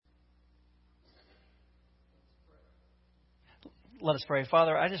Let us pray.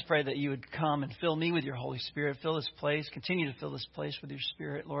 Father, I just pray that you would come and fill me with your Holy Spirit. Fill this place. Continue to fill this place with your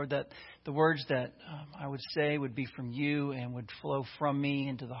Spirit, Lord, that the words that I would say would be from you and would flow from me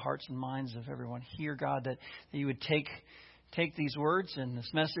into the hearts and minds of everyone here, God, that you would take these words and this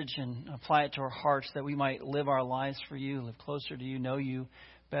message and apply it to our hearts, that we might live our lives for you, live closer to you, know you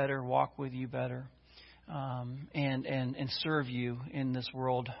better, walk with you better, and serve you in this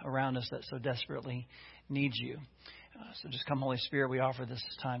world around us that so desperately needs you. So just come, Holy Spirit, we offer this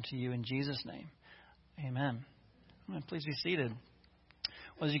time to you in Jesus' name. Amen. Please be seated.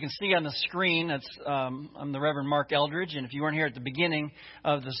 Well, as you can see on the screen, I'm the Reverend Mark Eldridge, and if you weren't here at the beginning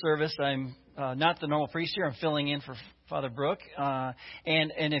of the service, I'm not the normal priest here. I'm filling in for Father Brooke. And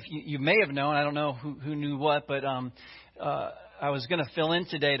if you may have known, I don't know who knew what, but I was going to fill in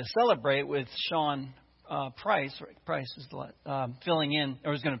today to celebrate with Sean Price is filling in,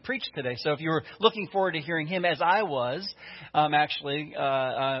 or was going to preach today. So if you were looking forward to hearing him, as I was, I'm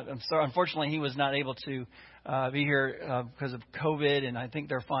sorry, unfortunately he was not able to be here because of COVID, and I think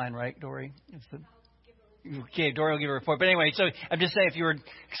they're fine, right, Dory? Okay, Dory will give a report. But anyway, so I'm just saying, if you were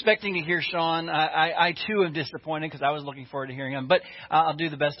expecting to hear Sean, I too am disappointed because I was looking forward to hearing him. But I'll do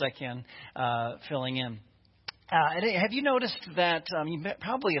the best I can filling in. Have you noticed that, you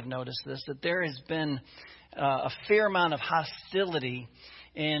probably have noticed this, that there has been a fair amount of hostility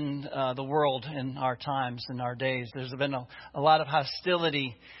in the world in our times, in our days. There's been a lot of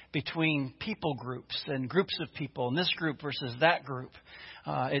hostility between people groups and groups of people, and this group versus that group.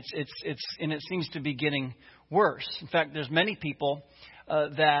 And it seems to be getting worse. In fact, there's many people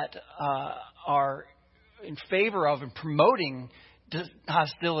that are in favor of and promoting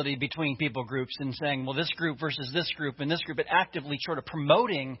hostility between people groups and saying, well, this group versus this group and this group, but actively sort of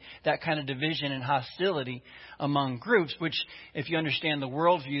promoting that kind of division and hostility among groups, which, if you understand the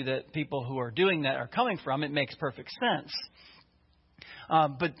worldview that people who are doing that are coming from, it makes perfect sense.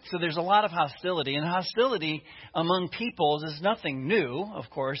 But so there's a lot of hostility, and hostility among peoples is nothing new. Of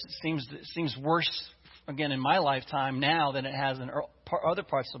course, it seems worse again in my lifetime now than it has in other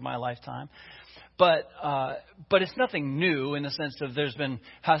parts of my lifetime. But it's nothing new in the sense of there's been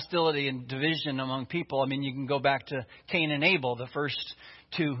hostility and division among people. I mean, you can go back to Cain and Abel, the first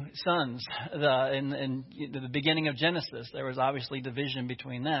two sons. In the beginning of Genesis, there was obviously division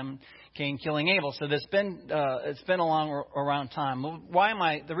between them. Cain killing Abel. So it's been a long around time.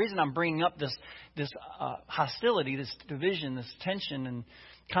 The reason I'm bringing up this hostility, this division, this tension and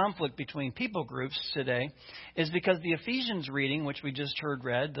conflict between people groups today is because the Ephesians reading, which we just heard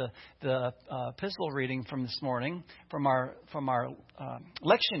read, the epistle reading from this morning from our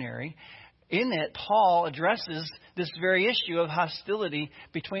lectionary, in it Paul addresses this very issue of hostility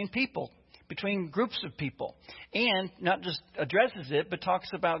between people, between groups of people, and not just addresses it, but talks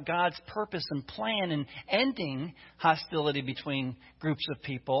about God's purpose and plan in ending hostility between groups of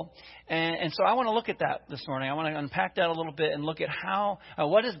people. And so I want to look at that this morning. I want to unpack that a little bit and look at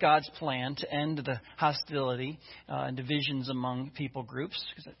what is God's plan to end the hostility and divisions among people groups,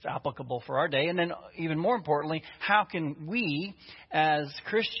 because it's applicable for our day. And then even more importantly, how can we as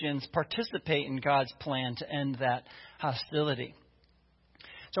Christians participate in God's plan to end that hostility?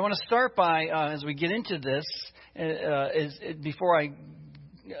 So I want to start by, as we get into this, before I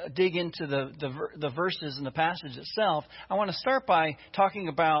dig into the verses and the passage itself, I want to start by talking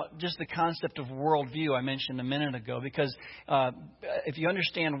about just the concept of worldview I mentioned a minute ago. Because if you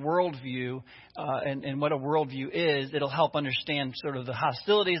understand worldview and what a worldview is, it'll help understand sort of the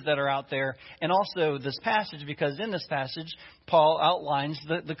hostilities that are out there, and also this passage, because in this passage, Paul outlines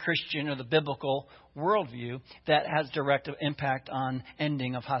the Christian or the biblical worldview that has direct impact on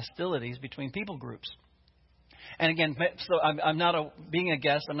ending of hostilities between people groups. And again, so I'm not being a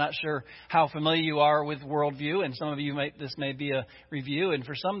guest. I'm not sure how familiar you are with worldview, and some of you this may be a review. And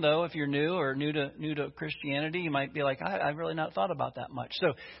for some, though, if you're new to Christianity, you might be like, I've really not thought about that much.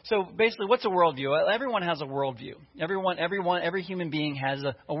 So basically, what's a worldview? Everyone has a worldview. Every human being has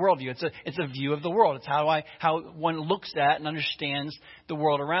a worldview. It's a view of the world. It's how one looks at and understands the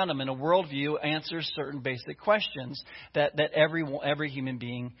world around them. And a worldview answers certain basic questions that every human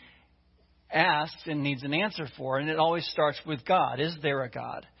being asks and needs an answer for, and it always starts with God. Is there a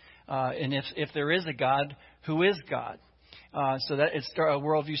God? And if there is a God, who is God? So that a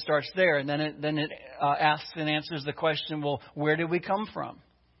worldview starts there, and then it asks and answers the question: well, where did we come from?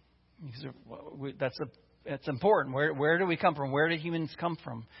 That's a It's important. Where do we come from? Where do humans come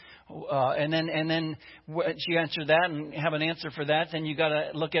from? And then once you answer that and have an answer for that, then you got to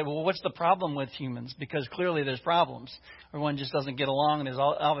look at, well, what's the problem with humans? Because clearly there's problems. Everyone just doesn't get along, and there's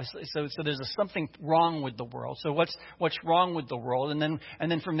obviously so there's something wrong with the world. So what's wrong with the world? And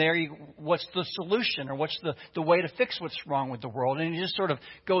then from there, what's the solution, or what's the way to fix what's wrong with the world? And it just sort of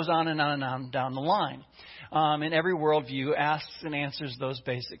goes on and on and on down the line. And every worldview asks and answers those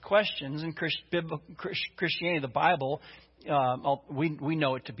basic questions. And Christianity, the Bible, we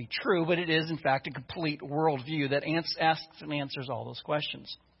know it to be true, but it is, in fact, a complete worldview that asks and answers all those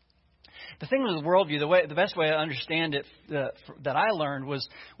questions. The thing with the worldview, the best way to understand it that I learned was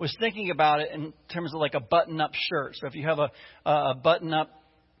thinking about it in terms of like a button-up shirt. So if you have a button-up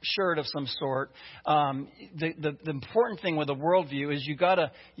shirt of some sort, the important thing with a worldview is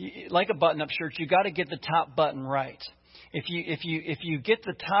like a button-up shirt, you got to get the top button right. If you get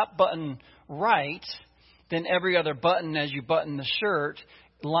the top button right, then every other button as you button the shirt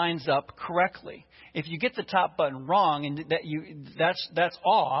lines up correctly. If you get the top button wrong and that's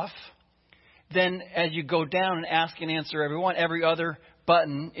off, then as you go down and ask and answer every other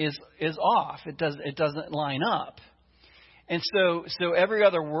button is off. It doesn't line up. And so every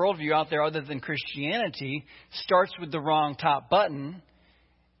other worldview out there other than Christianity starts with the wrong top button,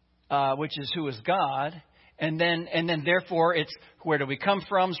 which is who is God. And then therefore it's where do we come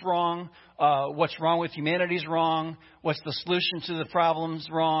from's wrong. What's wrong with humanity's wrong. What's the solution to the problems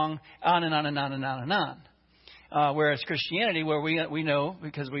wrong. On and on and on and on and on. Whereas Christianity, where we know,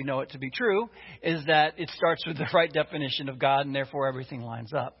 because we know it to be true, is that it starts with the right definition of God, and therefore everything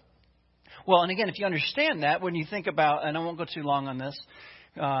lines up. Well, and again, if you understand that, when you think about, and I won't go too long on this,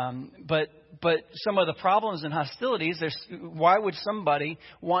 but some of the problems and hostilities, why would somebody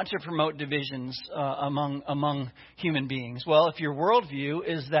want to promote divisions among human beings? Well, if your worldview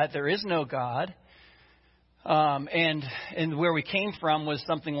is that there is no God, and where we came from was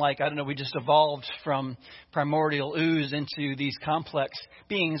something like, I don't know, we just evolved from primordial ooze into these complex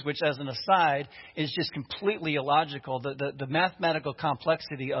beings, which as an aside is just completely illogical. The mathematical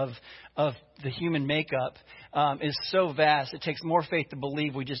complexity of the human makeup is so vast. It takes more faith to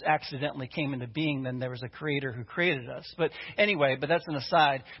believe we just accidentally came into being than there was a creator who created us. But anyway, that's an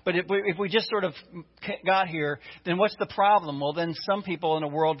aside. But if we just sort of got here, then what's the problem? Well, then some people in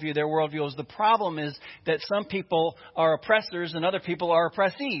their worldview is the problem is that some people are oppressors and other people are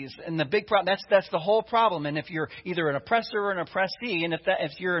oppressees. And the big problem, that's the whole problem. And if you're either an oppressor or an oppressee, and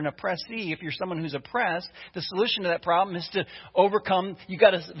if you're an oppressee, if you're someone who's oppressed, the solution to that problem is to overcome.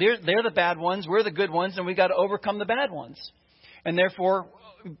 They're the bad ones, we're the good ones, and we got to overcome the bad ones. And therefore,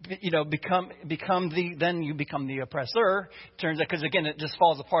 become the oppressor. Turns out, because again, it just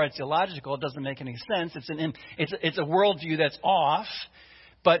falls apart. It's illogical. It doesn't make any sense. It's a worldview that's off.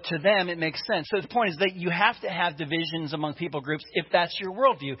 But to them, it makes sense. So the point is that you have to have divisions among people groups if that's your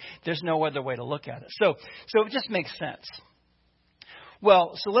worldview. There's no other way to look at it. So it just makes sense.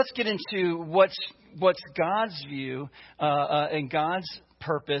 Well, so let's get into what's God's view and God's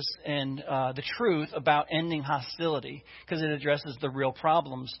purpose and the truth about ending hostility, because it addresses the real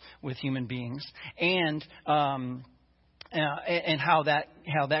problems with human beings and how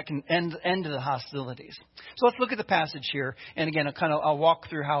that can end the hostilities. So let's look at the passage here, and again, I'll walk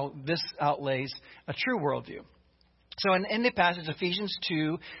through how this outlays a true worldview. So in the passage, Ephesians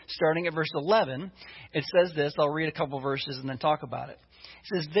 2, starting at verse 11, it says this. I'll read a couple verses and then talk about it.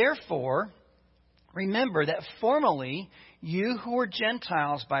 It says, "Therefore, remember that formerly you who were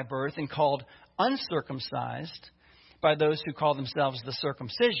Gentiles by birth and called uncircumcised by those who call themselves the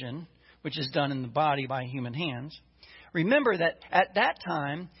circumcision, which is done in the body by human hands. Remember that at that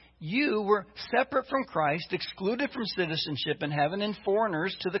time you were separate from Christ, excluded from citizenship in heaven, and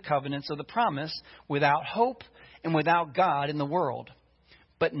foreigners to the covenants of the promise, without hope and without God in the world.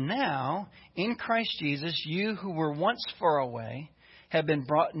 But now, in Christ Jesus, you who were once far away have been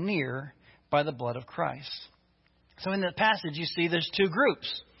brought near by the blood of Christ." So in the passage, you see there's two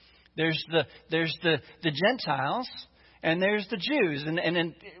groups. There's the Gentiles and there's the Jews. And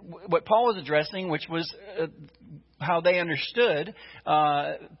then what Paul was addressing, which was how they understood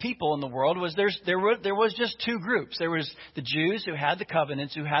people in the world, was there was just two groups. There was the Jews who had the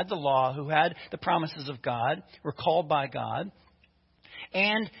covenants, who had the law, who had the promises of God, were called by God,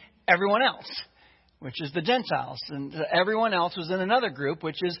 and everyone else, which is the Gentiles. And everyone else was in another group,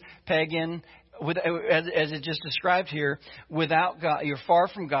 which is pagan, as it just described here, without God. You're far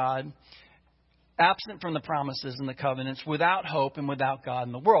from God, absent from the promises and the covenants, without hope and without God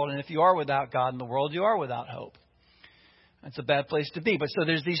in the world. And if you are without God in the world, you are without hope. That's a bad place to be. But so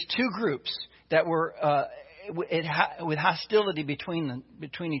there's these two groups that were with hostility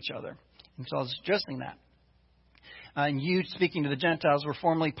between each other. And so I was addressing that. And you, speaking to the Gentiles, were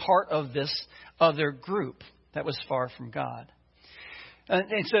formerly part of this other group that was far from God.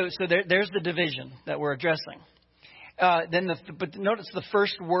 And so there's the division that we're addressing. But notice the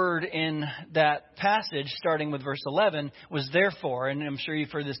first word in that passage, starting with verse 11, was therefore. And I'm sure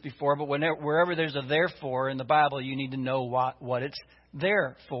you've heard this before, but wherever there's a therefore in the Bible, you need to know what it's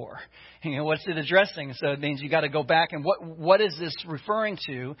there for. What's it addressing? So it means you got to go back and what is this referring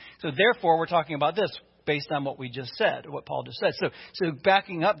to? So therefore, we're talking about this based on what we just said, what Paul just said. So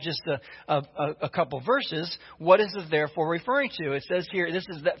backing up just a couple verses, what is the therefore referring to? It says here, this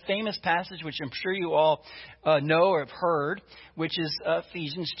is that famous passage which I'm sure you all know or have heard, which is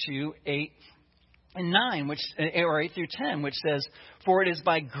Ephesians 2, 8 and 9, or 8 through 10, which says, "For it is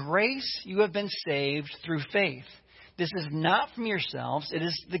by grace you have been saved through faith. This is not from yourselves, it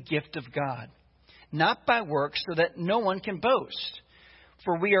is the gift of God, not by works, so that no one can boast.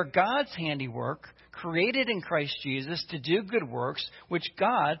 For we are God's handiwork, created in Christ Jesus to do good works, which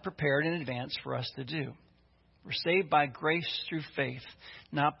God prepared in advance for us to do." We're saved by grace through faith,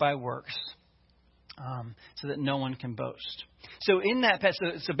 not by works, so that no one can boast. So in that,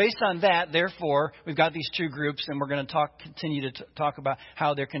 so based on that, therefore, we've got these two groups, and we're going to continue to talk about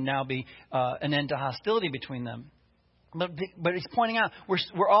how there can now be an end to hostility between them. But he's pointing out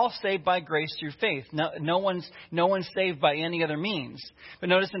we're all saved by grace through faith. No one's saved by any other means. But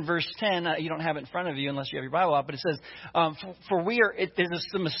notice in verse 10, you don't have it in front of you unless you have your Bible out, but it says, "For we are." There's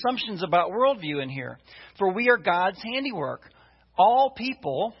some assumptions about worldview in here. "For we are God's handiwork." All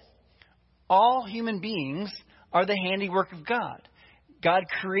people, all human beings, are the handiwork of God. God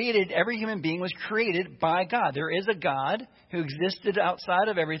created, every human being was created by God. There is a God who existed outside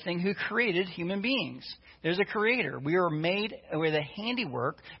of everything who created human beings. There's a creator. We're the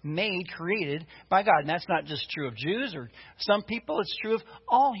handiwork created by God. And that's not just true of Jews or some people. It's true of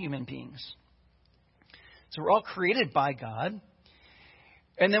all human beings. So we're all created by God.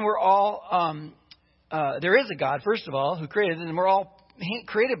 And then we're all, there is a God, first of all, who created it. And we're all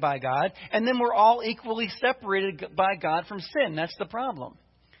created by God, and then we're all equally separated by God from sin. That's the problem.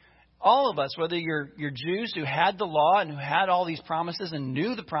 All of us, whether you're Jews who had the law and who had all these promises and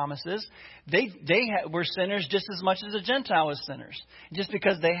knew the promises, they were sinners just as much as the Gentile was sinners. Just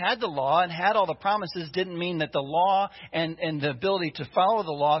because they had the law and had all the promises didn't mean that the law and the ability to follow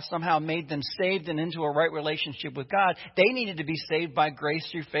the law somehow made them saved and into a right relationship with God. They needed to be saved by grace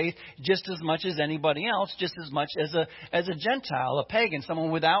through faith just as much as anybody else, just as much as a Gentile, a pagan,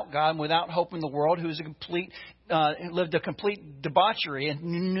 someone without God and without hope in the world, who's lived a complete debauchery and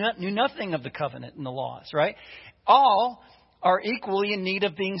knew nothing of the covenant and the laws, right? All are equally in need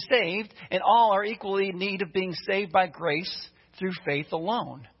of being saved, and all are equally in need of being saved by grace through faith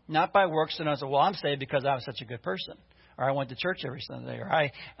alone, not by works. And I say, well, I'm saved because I was such a good person, or I went to church every Sunday, or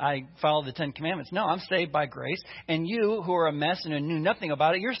I followed the 10 Commandments. No, I'm saved by grace, and you who are a mess and who knew nothing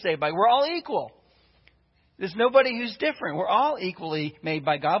about it, you're saved by. We're all equal. There's nobody who's different. We're all equally made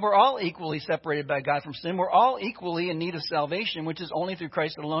by God. We're all equally separated by God from sin. We're all equally in need of salvation, which is only through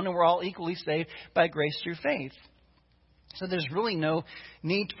Christ alone. And we're all equally saved by grace through faith. So there's really no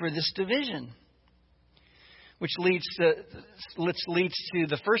need for this division. Which leads to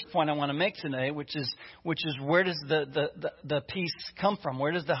the first point I want to make today, which is where does the peace come from?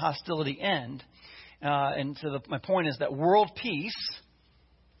 Where does the hostility end? My point is that world peace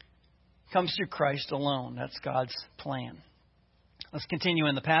comes through Christ alone. That's God's plan. Let's continue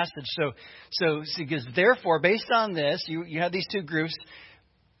in the passage. So because therefore, based on this, you have these two groups,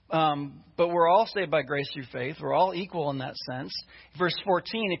 but we're all saved by grace through faith. We're all equal in that sense. Verse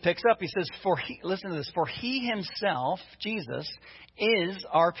 14, he picks up. He says, listen to this. "For he himself, Jesus, is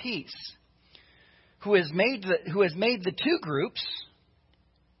our peace, who has made the two groups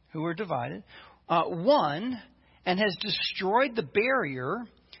who are divided one, and has destroyed the barrier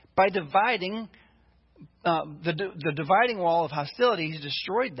by dividing the dividing wall of hostility." He's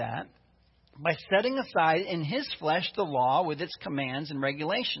destroyed that by setting aside in his flesh the law with its commands and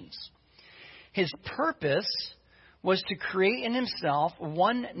regulations. His purpose was to create in himself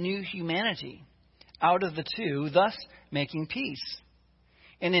one new humanity out of the two, thus making peace,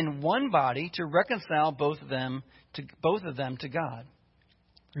 and in one body to reconcile both of them to God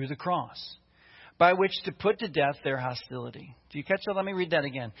through the cross, by which to put to death their hostility. Do you catch that? Let me read that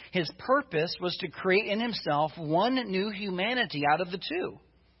again. His purpose was to create in himself one new humanity out of the two.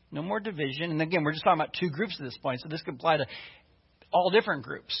 No more division. And again, we're just talking about two groups at this point. So this could apply to all different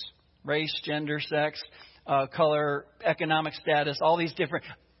groups. Race, gender, sex, color, economic status, all these different.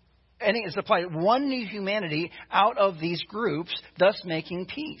 And it's applied one new humanity out of these groups, thus making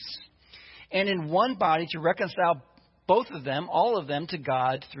peace. And in one body to reconcile both of them, all of them, to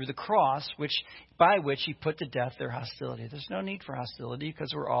God through the cross, which by which he put to death their hostility. There's no need for hostility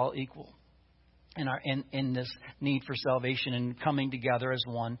because we're all equal in this need for salvation and coming together as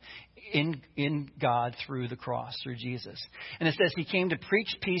one in God through the cross, through Jesus. And it says he came to preach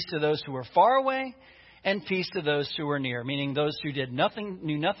peace to those who were far away and peace to those who were near, meaning those who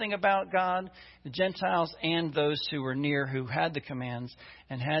knew nothing about God, the Gentiles, and those who were near, who had the commands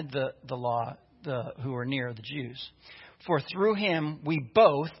and had the law, who were near, the Jews. For through him we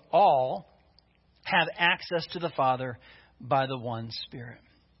both all have access to the Father by the one Spirit.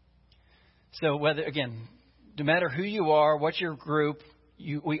 So whether, again, no matter who you are, what's your group,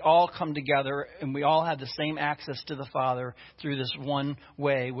 we all come together and we all have the same access to the Father through this one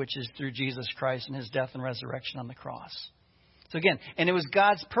way, which is through Jesus Christ and his death and resurrection on the cross. So again, and it was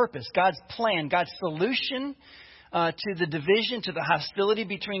God's purpose, God's plan, God's solution to the division, to the hostility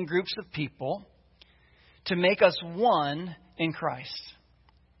between groups of people, to make us one in Christ.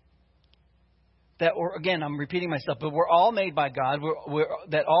 That, or again, I'm repeating myself, but we're all made by God.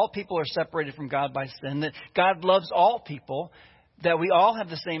 That all people are separated from God by sin. That God loves all people. That we all have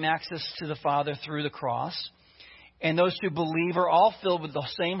the same access to the Father through the cross. And those who believe are all filled with the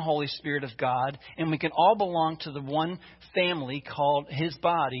same Holy Spirit of God. And we can all belong to the one family called his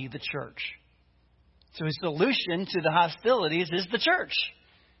body, the church. So his solution to the hostilities is the church.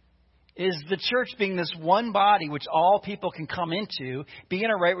 Is the church being this one body which all people can come into, be in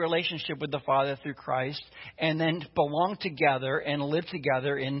a right relationship with the Father through Christ, and then belong together and live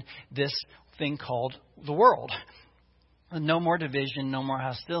together in this thing called the world. No more division, no more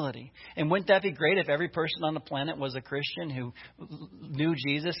hostility. And wouldn't that be great if every person on the planet was a Christian who knew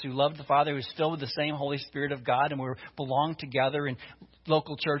Jesus, who loved the Father, who was filled with the same Holy Spirit of God, and we belonged together in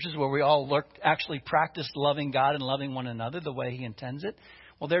local churches where we all actually practiced loving God and loving one another the way he intends it?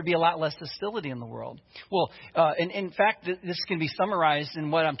 Well, there'd be a lot less hostility in the world. Well, in fact, this can be summarized in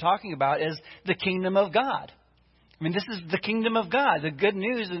what I'm talking about as the kingdom of God. I mean, this is the kingdom of God. The good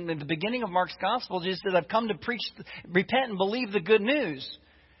news in the beginning of Mark's gospel, Jesus said, I've come to preach, repent and believe the good news.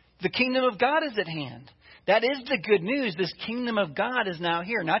 The kingdom of God is at hand. That is the good news. This kingdom of God is now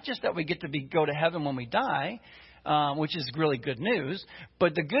here. Not just that we get to go to heaven when we die, which is really good news.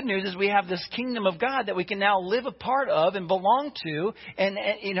 But the good news is we have this kingdom of God that we can now live a part of and belong to, and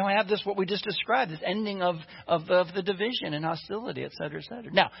have this, what we just described, this ending of the division and hostility, et cetera, et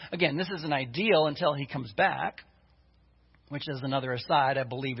cetera. Now, again, this is an ideal until he comes back, which is another aside, I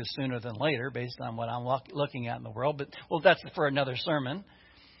believe is sooner than later based on what I'm looking at in the world. But, well, that's for another sermon.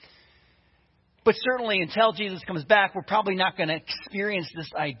 But certainly until Jesus comes back, we're probably not going to experience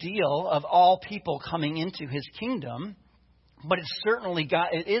this ideal of all people coming into his kingdom. But it's certainly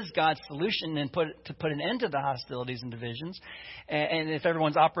it is God's solution and to put an end to the hostilities and divisions. And if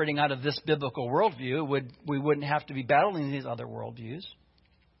everyone's operating out of this biblical worldview, we wouldn't have to be battling these other worldviews.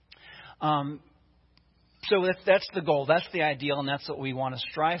 So that's the goal, that's the ideal, and that's what we want to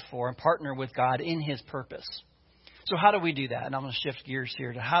strive for and partner with God in his purpose. So how do we do that? And I'm going to shift gears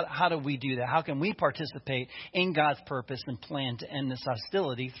here to how do we do that? How can we participate in God's purpose and plan to end this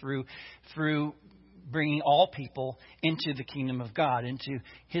hostility through bringing all people into the kingdom of God, into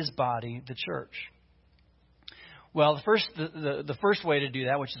his body, the church? Well, the first way to do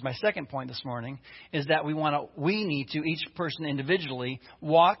that, which is my second point this morning, is that we need to, each person individually,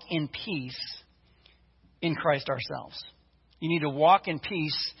 walk in peace in Christ ourselves. You need to walk in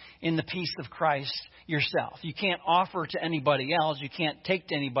peace, in the peace of Christ yourself. You can't offer to anybody else. You can't take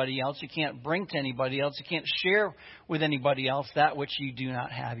to anybody else. You can't bring to anybody else. You can't share with anybody else that which you do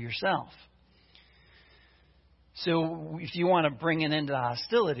not have yourself. So if you want to bring an end to the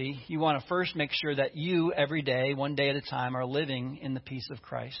hostility, you want to first make sure that you, every day, one day at a time, are living in the peace of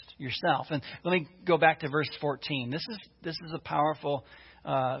Christ yourself. And let me go back to verse 14. This is a powerful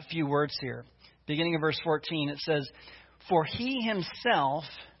few words here. Beginning of verse 14, it says, "For he himself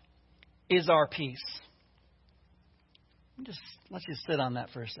is our peace." Let's just sit on that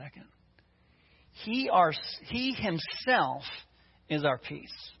for a second. He himself is our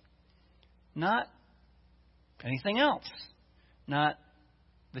peace. Not anything else. Not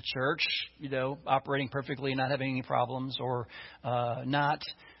the church, operating perfectly, not having any problems, or not,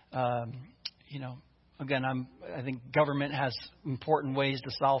 Again, I think government has important ways to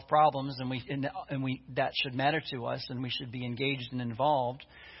solve problems, and we that should matter to us, and we should be engaged and involved.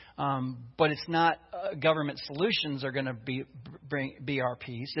 But it's not government solutions are going to be our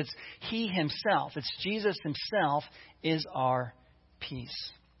peace. It's he himself. It's Jesus himself is our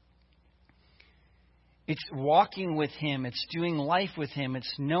peace. It's walking with him. It's doing life with him.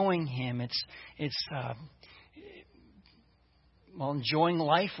 It's knowing him. It's enjoying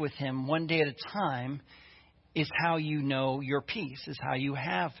life with him one day at a time is how you know your peace, is how you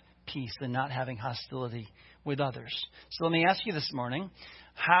have peace and not having hostility with others. So let me ask you this morning,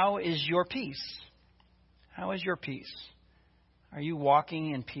 how is your peace? How is your peace? Are you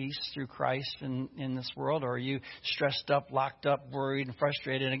walking in peace through Christ in this world? Or are you stressed up, locked up, worried, and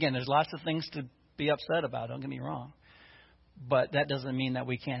frustrated? And again, there's lots of things to be upset about, don't get me wrong. But that doesn't mean that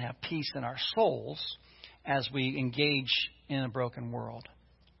we can't have peace in our souls as we engage in a broken world.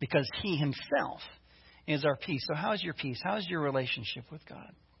 Because He Himself is our peace. So how is your peace? How is your relationship with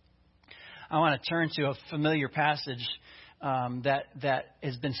God? I want to turn to a familiar passage that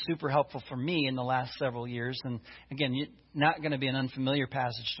has been super helpful for me in the last several years. And again, not going to be an unfamiliar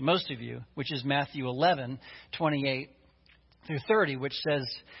passage to most of you, which is Matthew 11:28 through 30, which says,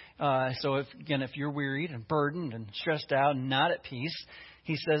 so if you're wearied and burdened and stressed out and not at peace,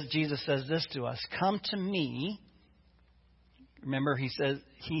 Jesus says this to us, come to me. Remember, He says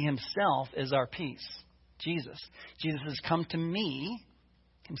He Himself is our peace. Jesus says, come to me,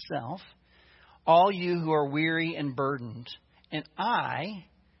 Himself, all you who are weary and burdened, and I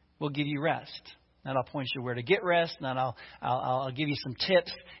will give you rest. And I'll point you where to get rest, and I'll give you some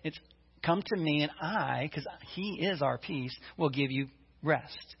tips. It's come to me, and I, because He is our peace, will give you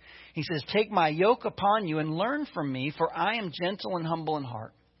rest. He says, take my yoke upon you and learn from me, for I am gentle and humble in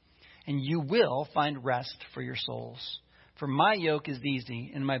heart, and you will find rest for your souls. For my yoke is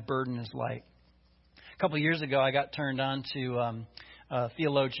easy and my burden is light. A couple of years ago, I got turned on to a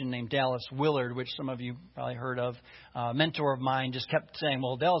theologian named Dallas Willard, which some of you probably heard of. A mentor of mine just kept saying,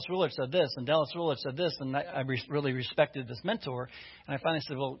 well, Dallas Willard said this, and Dallas Willard said this, and I really respected this mentor. And I finally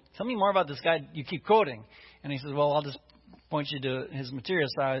said, well, tell me more about this guy you keep quoting. And he said, well, I'll just point you to his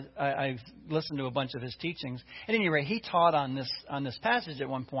materials. So I listened to a bunch of his teachings. At any rate, he taught on this passage at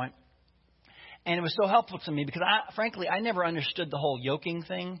one point. And it was so helpful to me because, frankly, I never understood the whole yoking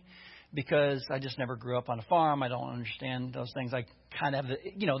thing because I just never grew up on a farm. I don't understand those things. I kind of have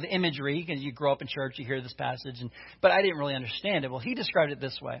the imagery because you grow up in church, you hear this passage, but I didn't really understand it. Well, he described it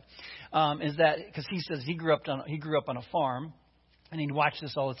this way, is that because he says he grew up on a farm. And he'd watch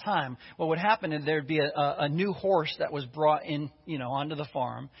this all the time. What would happen is there'd be a new horse that was brought in, onto the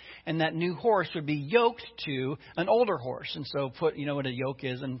farm. And that new horse would be yoked to an older horse. And so put, what a yoke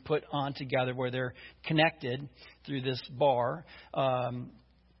is, and put on together where they're connected through this bar.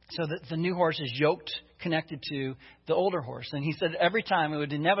 So that the new horse is connected to the older horse. And he said every time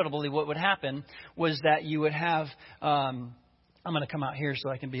what would happen was that you would have, I'm going to come out here so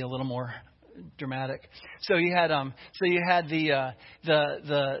I can be a little more dramatic. So you had the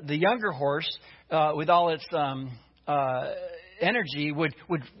younger horse with all its energy would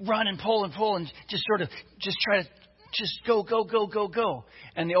run and pull and just try to go.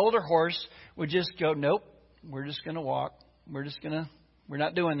 And the older horse would just go, nope, we're just going to walk. We're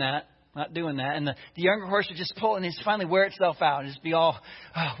not doing that. Not doing that. And the younger horse would just pull and just finally wear itself out and just be all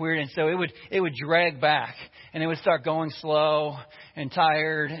weird. And so it would drag back and it would start going slow and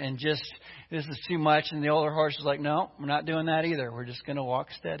tired and just, this is too much. And the older horse was like, no, we're not doing that either. We're just going to walk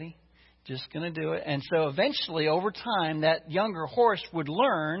steady. Just going to do it. And so eventually, over time, that younger horse would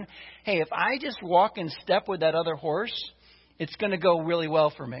learn, hey, if I just walk in step with that other horse, it's going to go really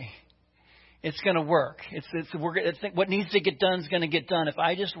well for me. It's going to work. What needs to get done is going to get done if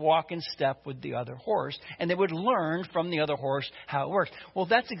I just walk in step with the other horse. And they would learn from the other horse how it works. Well,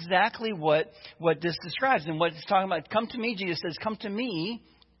 that's exactly what this describes. And what it's talking about, come to me, Jesus says, come to me,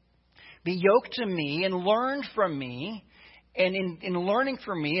 be yoked to me, and learn from me. And in learning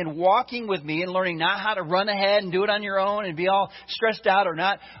from me and walking with me and learning not how to run ahead and do it on your own and be all stressed out or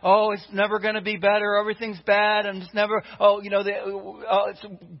not, it's never going to be better, everything's bad, and it's never, it's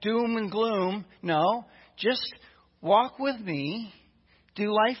doom and gloom. No, just walk with me,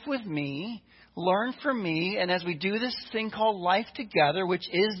 do life with me, learn from me, and as we do this thing called life together, which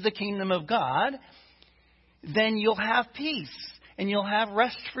is the kingdom of God, then you'll have peace and you'll have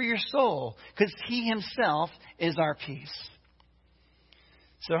rest for your soul because He Himself is our peace.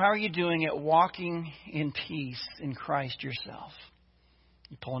 So how are you doing at walking in peace in Christ yourself?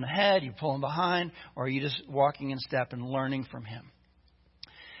 You pulling ahead, you pulling behind, or are you just walking in step and learning from Him?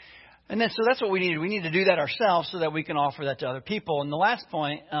 And then, so that's what we need. We need to do that ourselves so that we can offer that to other people. And the last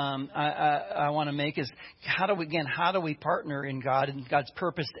point I want to make is how do we partner in God and God's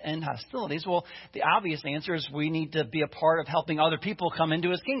purpose to end hostilities? Well, the obvious answer is we need to be a part of helping other people come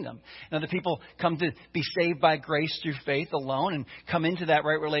into His kingdom. And other people come to be saved by grace through faith alone and come into that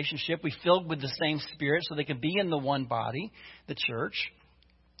right relationship. We filled with the same Spirit so they can be in the one body, the church,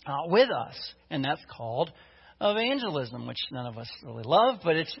 with us. And that's called evangelism, which none of us really love,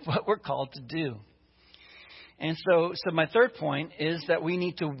 but it's what we're called to do. And so my third point is that we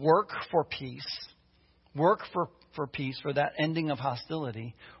need to work for peace. Work for peace, for that ending of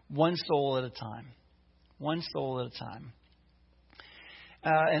hostility, one soul at a time. One soul at a time.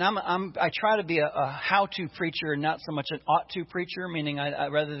 And I try to be a how-to preacher and not so much an ought-to preacher, meaning I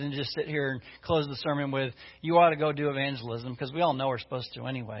rather than just sit here and close the sermon with, you ought to go do evangelism, because we all know we're supposed to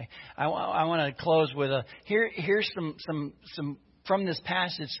anyway. I want to close with here's some from this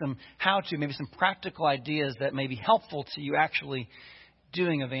passage, some how-to, maybe some practical ideas that may be helpful to you actually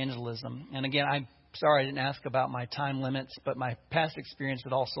doing evangelism. And again, I'm sorry I didn't ask about my time limits, but my past experience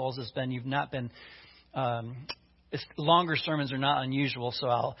at All Souls has been you've not been... longer sermons are not unusual,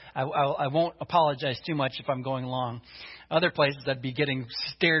 so I won't apologize too much if I'm going long. Other places I'd be getting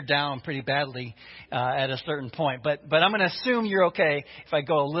stared down pretty badly at a certain point. But I'm going to assume you're okay if I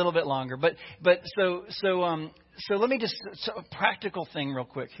go a little bit longer. So let me just a practical thing real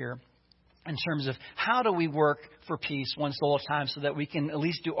quick here in terms of how do we work for peace one soul at a time so that we can at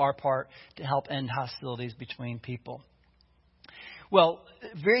least do our part to help end hostilities between people. Well,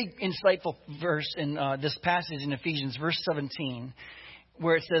 very insightful verse in this passage in Ephesians, verse 17,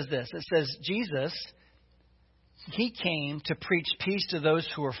 where it says this. It says, Jesus, He came to preach peace to those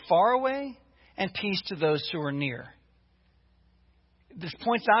who are far away and peace to those who are near. This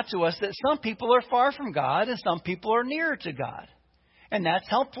points out to us that some people are far from God and some people are nearer to God. And that's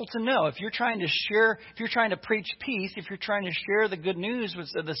helpful to know. If you're trying to share, if you're trying to preach peace, if you're trying to share the good news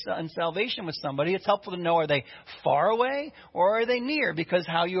and salvation with somebody, it's helpful to know, are they far away or are they near? Because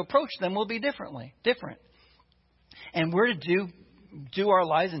how you approach them will be different. And we're to do our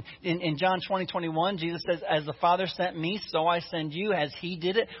lives. In John 20:21, Jesus says, as the Father sent me, so I send you. As He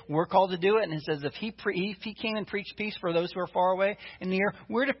did it, we're called to do it. And it says, if he came and preached peace for those who are far away and near,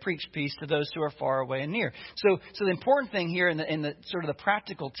 we're to preach peace to those who are far away and near. So the important thing here in the sort of the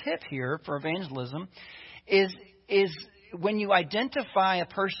practical tip here for evangelism is when you identify a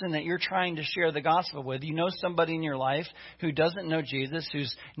person that you're trying to share the gospel with, you know somebody in your life who doesn't know Jesus,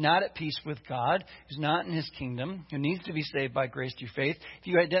 who's not at peace with God, who's not in His kingdom, who needs to be saved by grace through faith. If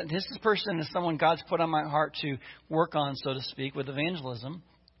you this person is someone God's put on my heart to work on, so to speak, with evangelism.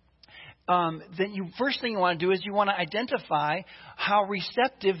 Then first thing you want to do is you want to identify how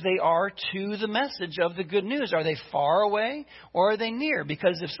receptive they are to the message of the good news. Are they far away or are they near?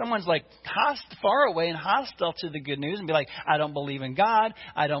 Because if someone's like far away and hostile to the good news and be like, I don't believe in God,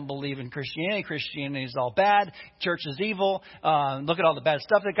 I don't believe in Christianity, Christianity is all bad, church is evil, look at all the bad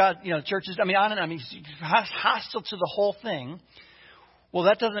stuff that God, churches, hostile to the whole thing. Well,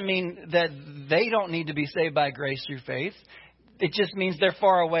 that doesn't mean that they don't need to be saved by grace through faith. It just means they're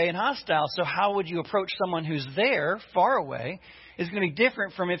far away and hostile. So how would you approach someone who's there, far away, is going to be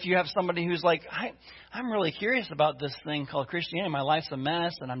different from if you have somebody who's like, I'm really curious about this thing called Christianity. My life's a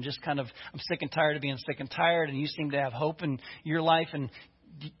mess, and I'm sick and tired of being sick and tired, and you seem to have hope in your life, and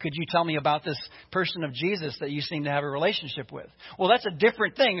could you tell me about this person of Jesus that you seem to have a relationship with? Well, that's a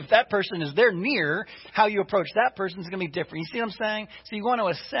different thing. If that person is there near, how you approach that person is going to be different. You see what I'm saying? So you want to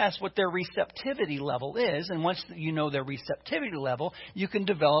assess what their receptivity level is. And once you know their receptivity level, you can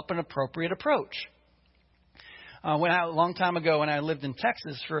develop an appropriate approach. A long time ago, when I lived in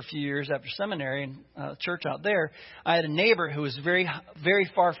Texas for a few years after seminary and church out there, I had a neighbor who was very, very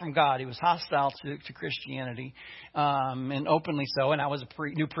far from God. He was hostile to Christianity, and openly so. And I was a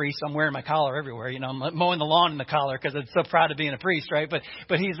new priest. I'm wearing my collar everywhere. I'm mowing the lawn in the collar because I'm so proud of being a priest, right? But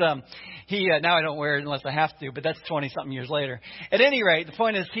he's now I don't wear it unless I have to. But that's 20-something years later. At any rate, the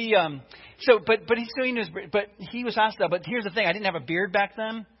point is he was hostile. But here's the thing: I didn't have a beard back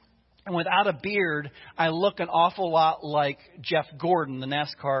then. And without a beard, I look an awful lot like Jeff Gordon, the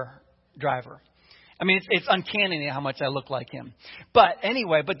NASCAR driver. I mean, it's uncanny how much I look like him. But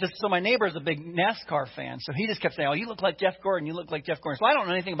anyway, so my neighbor is a big NASCAR fan. So he just kept saying, oh, you look like Jeff Gordon. You look like Jeff Gordon. So I don't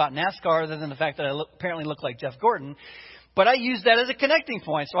know anything about NASCAR other than the fact that I apparently look like Jeff Gordon. But I used that as a connecting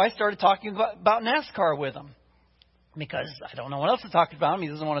point. So I started talking about NASCAR with him because I don't know what else to talk about him. He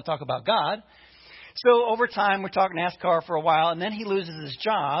doesn't want to talk about God. So over time, we're talking NASCAR for a while, and then he loses his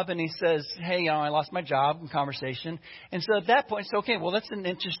job, and he says, hey, I lost my job in conversation. And so at that point, it's okay, well, that's an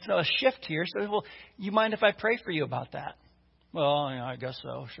interesting shift here. So, well, you mind if I pray for you about that? Well, I guess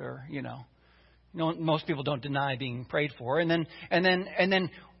so, sure, most people don't deny being prayed for. And then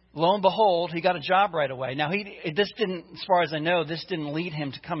lo and behold, he got a job right away. Now, this didn't, as far as I know, this didn't lead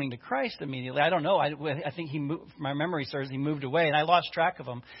him to coming to Christ immediately. I don't know. I think he moved, my memory serves, he moved away, and I lost track of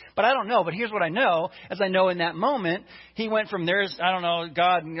him. But I don't know. But here's what I know. As I know in that moment, he went from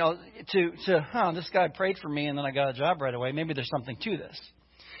God, to this guy prayed for me, and then I got a job right away. Maybe there's something to this.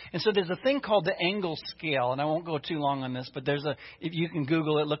 And so there's a thing called the Engel scale, and I won't go too long on this, but if you can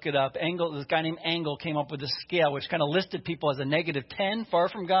Google it, look it up. This guy named Engel came up with a scale which kind of listed people as a -10, far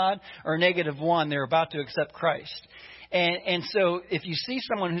from God, or a -1, they're about to accept Christ. And so if you see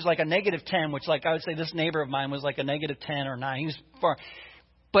someone who's like a -10, which like I would say this neighbor of mine was like a -10 or 9, he was far.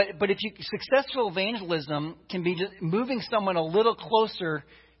 But if successful evangelism can be just moving someone a little closer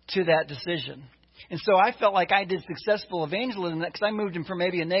to that decision. And so I felt like I did successful evangelism because I moved him from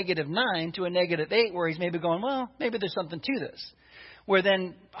maybe a -9 to a -8, where he's maybe going, well, maybe there's something to this. Where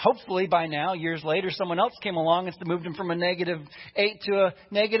then, hopefully by now, years later, someone else came along and moved him from a -8 to a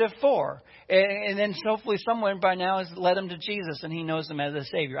 -4. And then hopefully someone by now has led him to Jesus and he knows him as a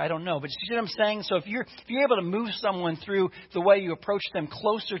Savior. I don't know. But you see what I'm saying? So if you're able to move someone through the way you approach them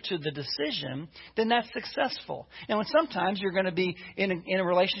closer to the decision, then that's successful. And when sometimes you're going to be in a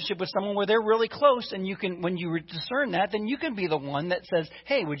relationship with someone where they're really close, and when you discern that, then you can be the one that says,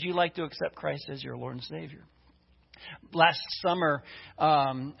 hey, would you like to accept Christ as your Lord and Savior? Last summer,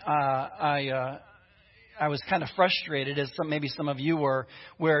 I was kind of frustrated, as maybe some of you were,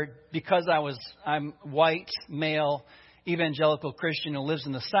 where because I'm white, male, evangelical Christian who lives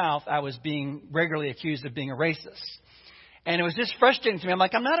in the South, I was being regularly accused of being a racist. And it was just frustrating to me. I'm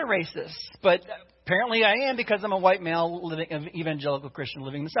like, I'm not a racist, but apparently I am because I'm a white male evangelical Christian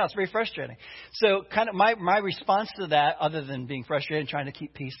living in the South. It's very frustrating. So kind of my response to that, other than being frustrated and trying to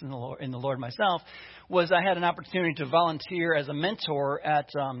keep peace in the Lord myself, was I had an opportunity to volunteer as a mentor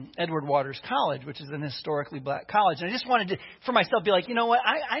at Edward Waters College, which is an historically black college. And I just wanted to, for myself, be like, you know what,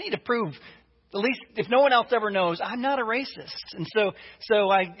 I need to prove, at least if no one else ever knows, I'm not a racist. And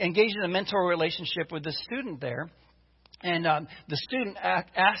so I engaged in a mentor relationship with the student there. And the student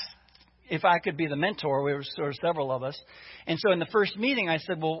asked if I could be the mentor. We were sort of several of us. And so in the first meeting, I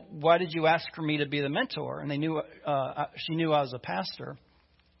said, well, why did you ask for me to be the mentor? And she knew I was a pastor.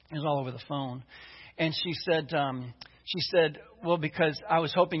 It was all over the phone. And she said, well, because I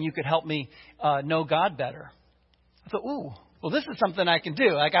was hoping you could help me know God better. I thought, ooh, well, this is something I can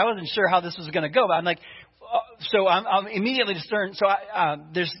do. Like, I wasn't sure how this was going to go, but I'm like, so I'm immediately discerned. So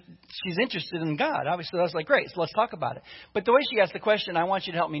she's interested in God. Obviously, I was like, great, so let's talk about it. But the way she asked the question, I want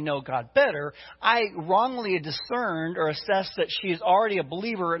you to help me know God better, I wrongly discerned or assessed that she is already a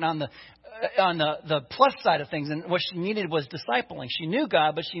believer and on the plus side of things. And what she needed was discipling. She knew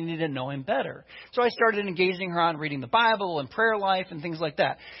God, but she needed to know Him better. So I started engaging her on reading the Bible and prayer life and things like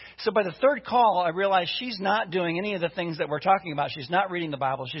that. So by the third call, I realized she's not doing any of the things that we're talking about. She's not reading the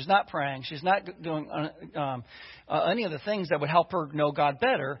Bible. She's not praying. She's not doing any of the things that would help her know God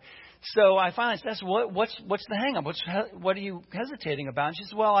better. So I finally said, what's the hang up? What are you hesitating about? And she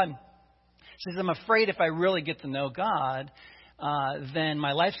says, I'm afraid if I really get to know God, then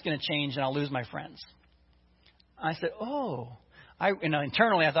my life's going to change and I'll lose my friends. I said,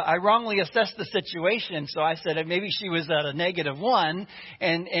 internally I thought I wrongly assessed the situation. So I said maybe she was at a -1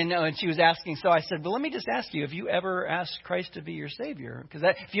 and she was asking. So I said, well, let me just ask you, have you ever asked Christ to be your Savior? Because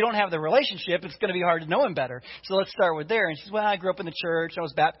if you don't have the relationship, it's going to be hard to know Him better. So let's start with there. And she said, well, I grew up in the church. I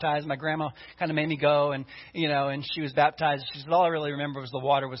was baptized. My grandma kind of made me go and she was baptized. She said, all I really remember was the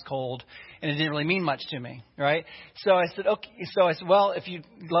water was cold and it didn't really mean much to me. Right. So I said, okay. So I said, well, if you'd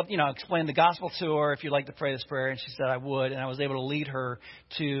love, explain the gospel to her, if you'd like to pray this prayer. And she said, I would. And I was able to lead her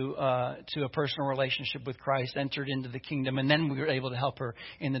to a personal relationship with Christ, entered into the kingdom, and then we were able to help her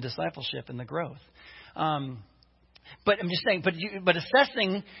in the discipleship and the growth. But I'm just saying, but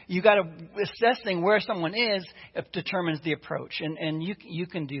assessing where someone is determines the approach, and you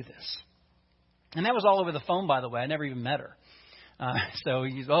can do this. And that was all over the phone, by the way. I never even met her. So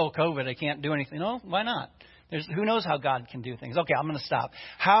COVID, I can't do anything. Oh, why not? Who knows how God can do things? Okay, I'm going to stop.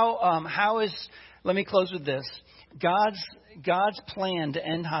 Let me close with this. God's plan to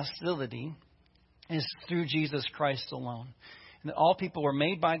end hostility is through Jesus Christ alone. And that all people were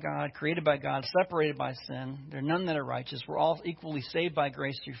made by God, created by God, separated by sin. There are none that are righteous. We're all equally saved by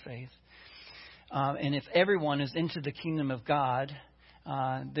grace through faith. And if everyone is into the kingdom of God,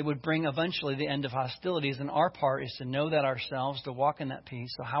 that would bring eventually the end of hostilities. And our part is to know that ourselves, to walk in that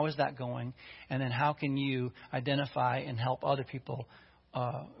peace. So how is that going? And then how can you identify and help other people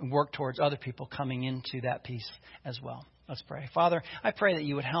work towards other people coming into that peace as well? Let's pray. Father, I pray that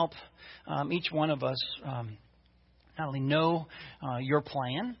you would help each one of us not only know your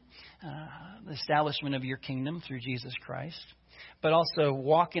plan, the establishment of your kingdom through Jesus Christ, but also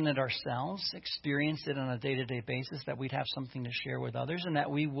walk in it ourselves, experience it on a day-to-day basis, that we'd have something to share with others, and that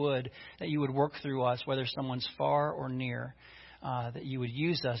you would work through us, whether someone's far or near, that you would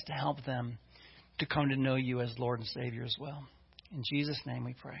use us to help them to come to know you as Lord and Savior as well. In Jesus' name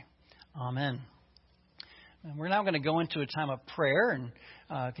we pray. Amen. And we're now going to go into a time of prayer and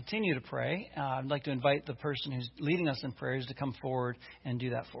continue to pray. I'd like to invite the person who's leading us in prayers to come forward and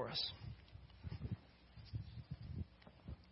do that for us.